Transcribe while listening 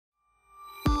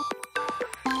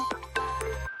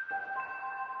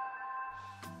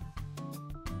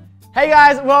Hey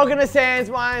guys, welcome to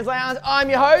SansMinds Lounge. I'm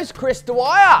your host, Chris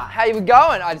Dwyer. How you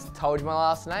going? I just told you my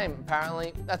last name.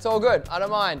 Apparently, that's all good. I don't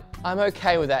mind. I'm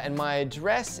okay with that, and my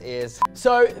address is...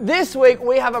 So this week,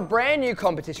 we have a brand new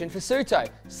competition for SOOTO,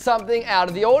 something out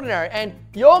of the ordinary, and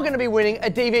you're gonna be winning a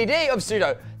DVD of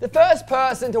SOOTO. The first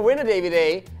person to win a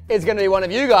DVD is gonna be one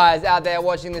of you guys out there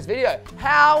watching this video.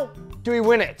 How do we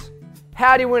win it?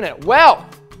 How do you win it? Well,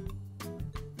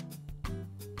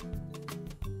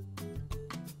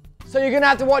 so you're gonna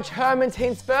have to watch Herman's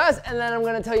hints first, and then I'm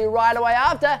gonna tell you right away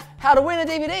after how to win a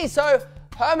DVD. So,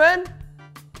 Herman,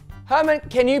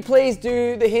 can you please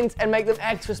do the hints and make them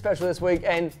extra special this week?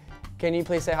 And can you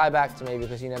please say hi back to me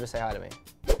because you never say hi to me?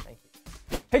 Thank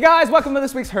you. Hey guys, welcome to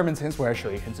this week's Herman's Hints, where I show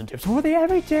you hints and tips for the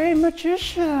everyday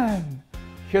magician.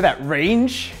 Hear that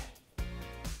range?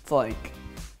 It's like...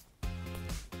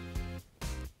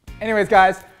 Anyways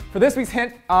guys, for this week's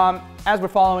hint, as we're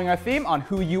following our theme on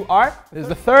who you are, this is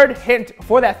the third hint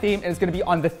for that theme, and it's gonna be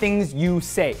on the things you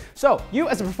say. So, you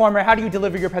as a performer, how do you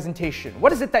deliver your presentation?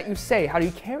 What is it that you say? How do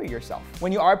you carry yourself?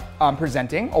 When you are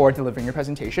presenting or delivering your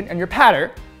presentation and your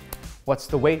patter, what's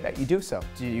the way that you do so?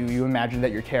 Do you imagine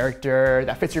that your character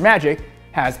that fits your magic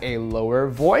has a lower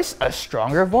voice, a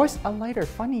stronger voice, a lighter,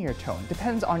 funnier tone?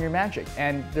 Depends on your magic.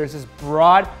 And there's this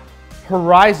broad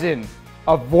horizon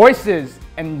of voices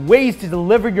and ways to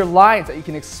deliver your lines that you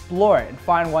can explore and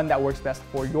find one that works best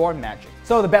for your magic.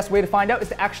 So the best way to find out is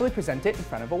to actually present it in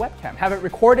front of a webcam. Have it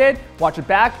recorded, watch it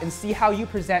back, and see how you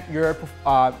present your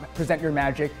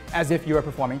magic as if you are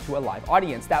performing to a live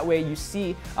audience. That way you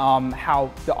see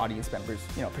how the audience members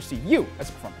perceive you as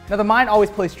a performer. Now the mind always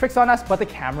plays tricks on us, but the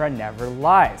camera never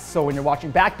lies. So when you're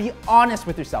watching back, be honest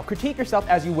with yourself. Critique yourself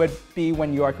as you would be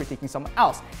when you are critiquing someone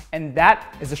else. And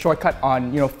that is a shortcut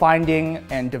on finding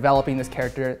and developing this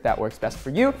character that works best for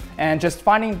you, and just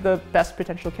finding the best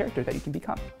potential character that you can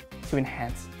become to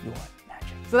enhance your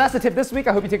magic. So that's the tip this week.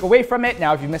 I hope you take away from it.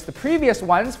 Now, if you missed the previous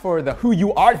ones for the Who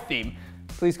You Are theme,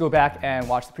 please go back and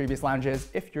watch the previous lounges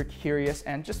if you're curious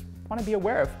and just want to be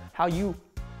aware of how you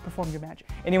perform your magic.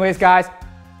 Anyways, guys,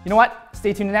 you know what?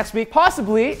 Stay tuned next week.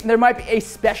 Possibly, there might be a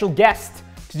special guest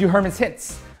to do Herman's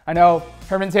Hints. I know,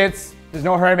 Herman's Hints, there's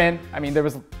no Herman. I mean, there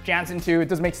was Jansen too. It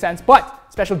doesn't make sense,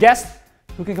 but special guest,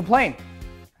 who can complain?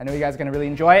 I know you guys are gonna really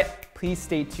enjoy it. Please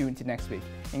stay tuned to next week.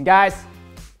 And guys,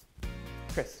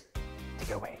 Chris, take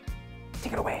it away.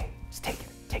 Take it away. Just take it.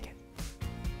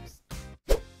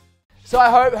 So I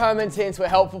hope Herman's hints were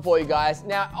helpful for you guys.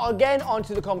 Now, again,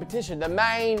 onto the competition, the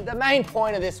main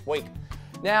point of this week.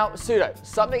 Now, SOOTO,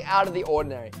 something out of the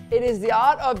ordinary. It is the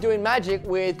art of doing magic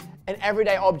with an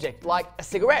everyday object, like a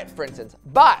cigarette, for instance.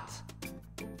 But,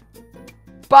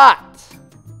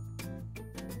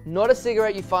 not a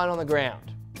cigarette you find on the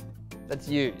ground that's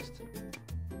used,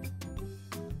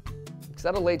 because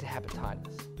that'll lead to hepatitis.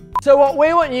 So what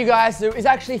we want you guys to do is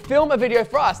actually film a video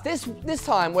for us. This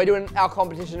time we're doing our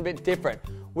competition a bit different.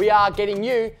 We are getting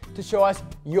you to show us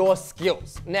your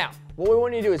skills. Now, what we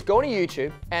want you to do is go to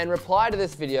YouTube and reply to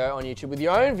this video on YouTube with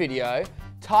your own video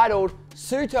titled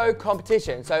SOOTO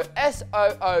Competition. So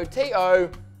S-O-O-T-O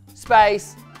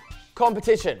space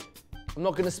competition. I'm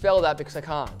not gonna spell that because I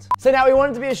can't. So now we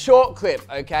want it to be a short clip,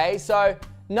 okay? So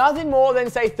nothing more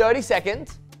than say 30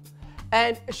 seconds.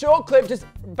 And a short clip just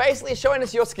basically showing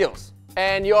us your skills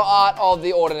and your art of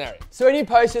the ordinary. So when you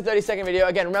post your 30-second video,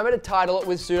 again, remember to title it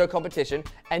with SOOTO Competition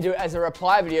and do it as a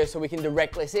reply video so we can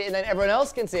directly see it, and then everyone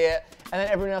else can see it, and then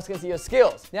everyone else can see your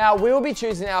skills. Now, we will be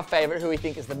choosing our favorite, who we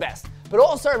think is the best. But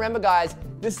also remember, guys,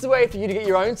 this is a way for you to get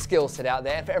your own skill set out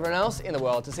there and for everyone else in the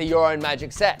world to see your own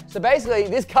magic set. So basically,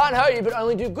 this can't hurt you, but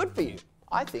only do good for you,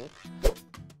 I think.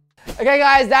 Okay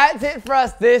guys, that's it for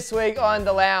us this week on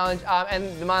The Lounge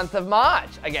and the month of March,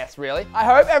 I guess, really. I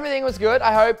hope everything was good.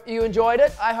 I hope you enjoyed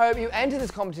it. I hope you entered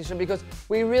this competition because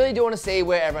we really do want to see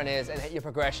where everyone is and hit your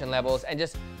progression levels and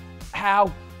just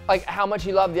how much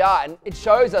you love the art. And it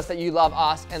shows us that you love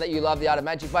us and that you love the art of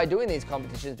magic by doing these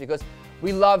competitions, because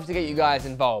we love to get you guys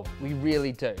involved. We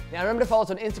really do. Now remember to follow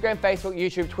us on Instagram, Facebook,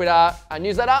 YouTube, Twitter, our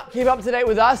newsletter. Keep up to date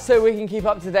with us so we can keep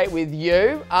up to date with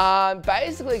you.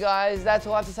 Basically guys, that's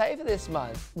all I have to say for this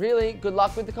month. Really, good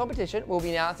luck with the competition. We'll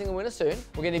be announcing the winner soon.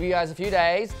 We're gonna give you guys a few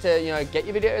days to get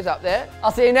your videos up there.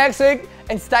 I'll see you next week,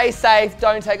 and stay safe.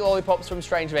 Don't take lollipops from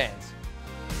strange vans.